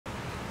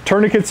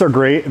Tourniquets are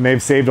great and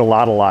they've saved a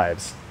lot of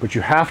lives, but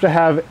you have to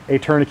have a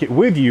tourniquet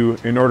with you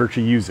in order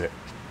to use it.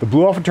 The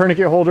Blue Alpha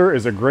tourniquet holder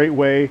is a great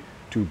way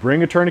to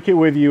bring a tourniquet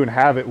with you and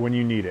have it when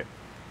you need it.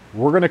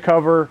 We're going to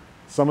cover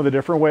some of the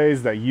different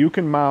ways that you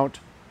can mount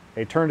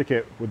a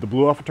tourniquet with the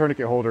Blue Alpha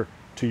tourniquet holder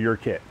to your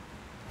kit.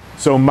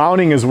 So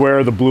mounting is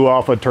where the Blue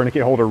Alpha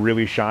tourniquet holder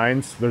really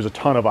shines. There's a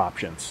ton of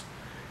options.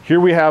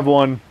 Here we have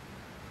one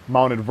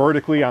mounted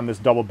vertically on this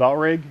double belt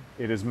rig.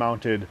 It is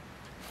mounted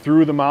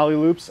through the MOLLE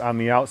loops on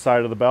the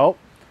outside of the belt.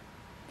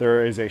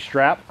 There is a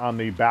strap on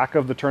the back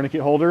of the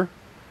tourniquet holder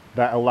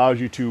that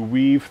allows you to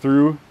weave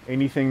through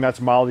anything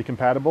that's MOLLE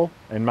compatible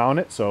and mount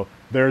it. So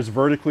there's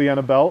vertically on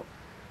a belt.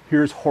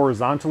 Here's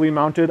horizontally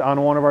mounted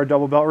on one of our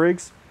double belt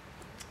rigs.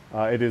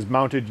 It is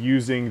mounted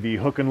using the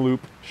hook and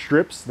loop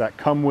strips that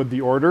come with the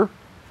order,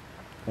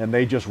 and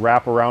they just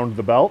wrap around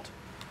the belt.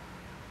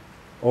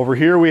 Over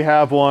here we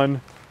have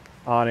one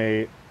on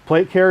a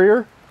plate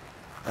carrier,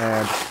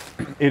 and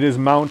it is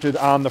mounted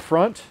on the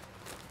front,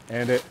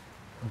 and it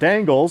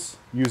dangles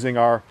using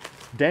our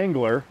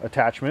Dangler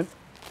attachment.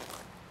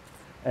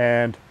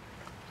 And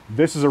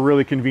this is a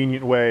really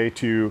convenient way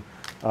to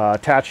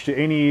attach to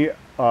any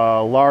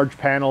large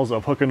panels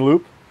of hook and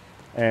loop,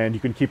 and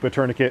you can keep a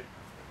tourniquet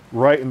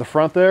right in the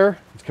front there.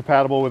 It's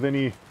compatible with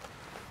any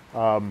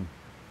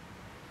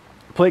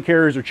plate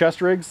carriers or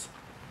chest rigs.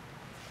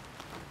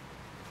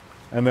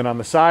 And then on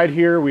the side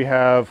here we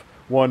have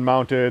one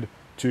mounted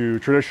to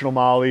traditional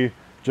MOLLE,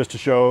 just to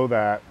show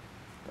that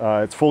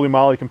it's fully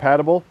MOLLE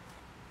compatible.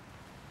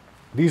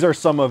 These are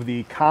some of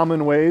the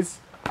common ways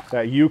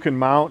that you can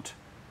mount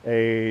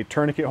a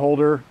tourniquet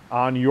holder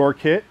on your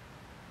kit,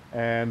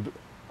 and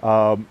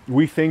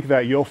we think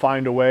that you'll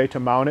find a way to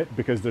mount it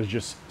because there's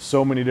just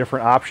so many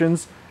different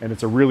options, and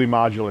it's a really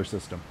modular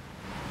system.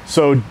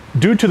 So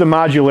due to the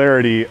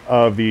modularity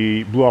of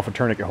the Blue Alpha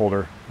tourniquet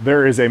holder,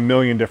 there is a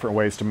million different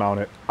ways to mount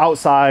it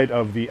outside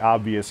of the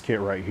obvious kit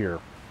right here.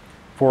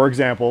 For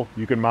example,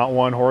 you can mount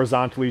one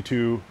horizontally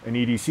to an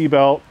EDC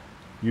belt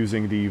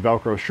using the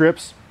Velcro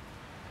strips.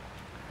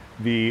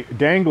 The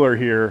Dangler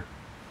here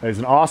is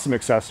an awesome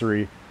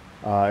accessory.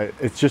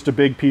 It's just a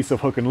big piece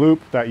of hook and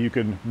loop that you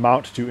can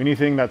mount to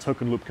anything that's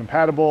hook and loop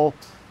compatible,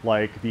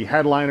 like the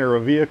headliner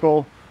of a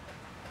vehicle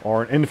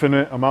or an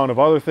infinite amount of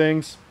other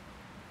things.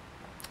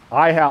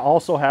 I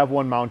also have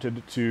one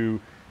mounted to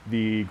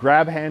the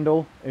grab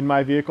handle in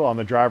my vehicle on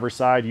the driver's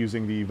side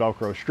using the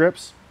Velcro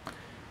strips.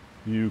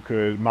 You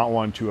could mount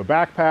one to a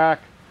backpack,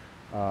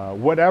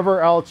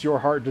 whatever else your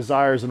heart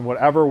desires and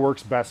whatever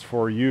works best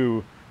for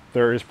you.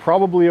 There is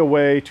probably a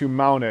way to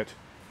mount it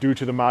due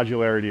to the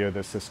modularity of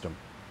this system.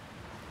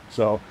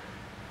 So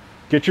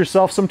get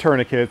yourself some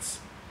tourniquets,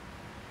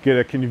 get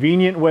a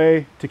convenient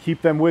way to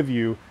keep them with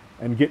you,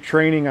 and get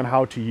training on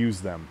how to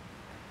use them.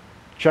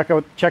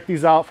 Check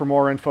these out for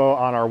more info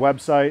on our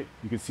website.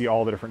 You can see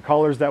all the different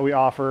colors that we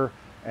offer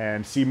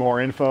and see more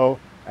info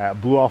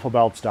at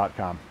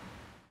bluealphabelts.com.